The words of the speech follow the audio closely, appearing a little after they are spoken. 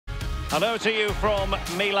Hello to you from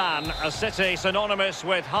Milan, a city synonymous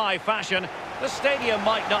with high fashion. The stadium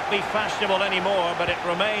might not be fashionable anymore, but it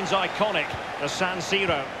remains iconic, the San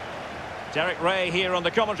Siro. Derek Ray here on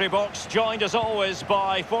the commentary box, joined as always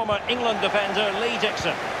by former England defender Lee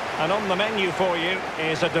Dixon. And on the menu for you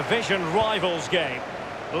is a division rivals game.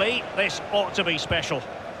 Lee, this ought to be special.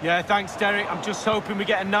 Yeah, thanks, Derek. I'm just hoping we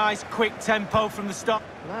get a nice, quick tempo from the start.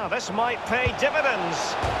 Now, this might pay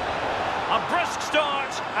dividends. A brisk start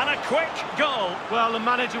and a quick goal. Well, the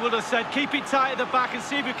manager would have said, keep it tight at the back and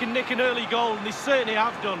see if we can nick an early goal, and they certainly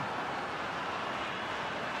have done.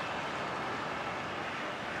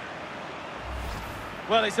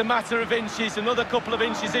 Well, it's a matter of inches, another couple of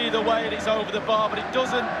inches either way, and it's over the bar, but it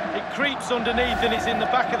doesn't. It creeps underneath, and it's in the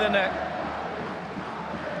back of the net.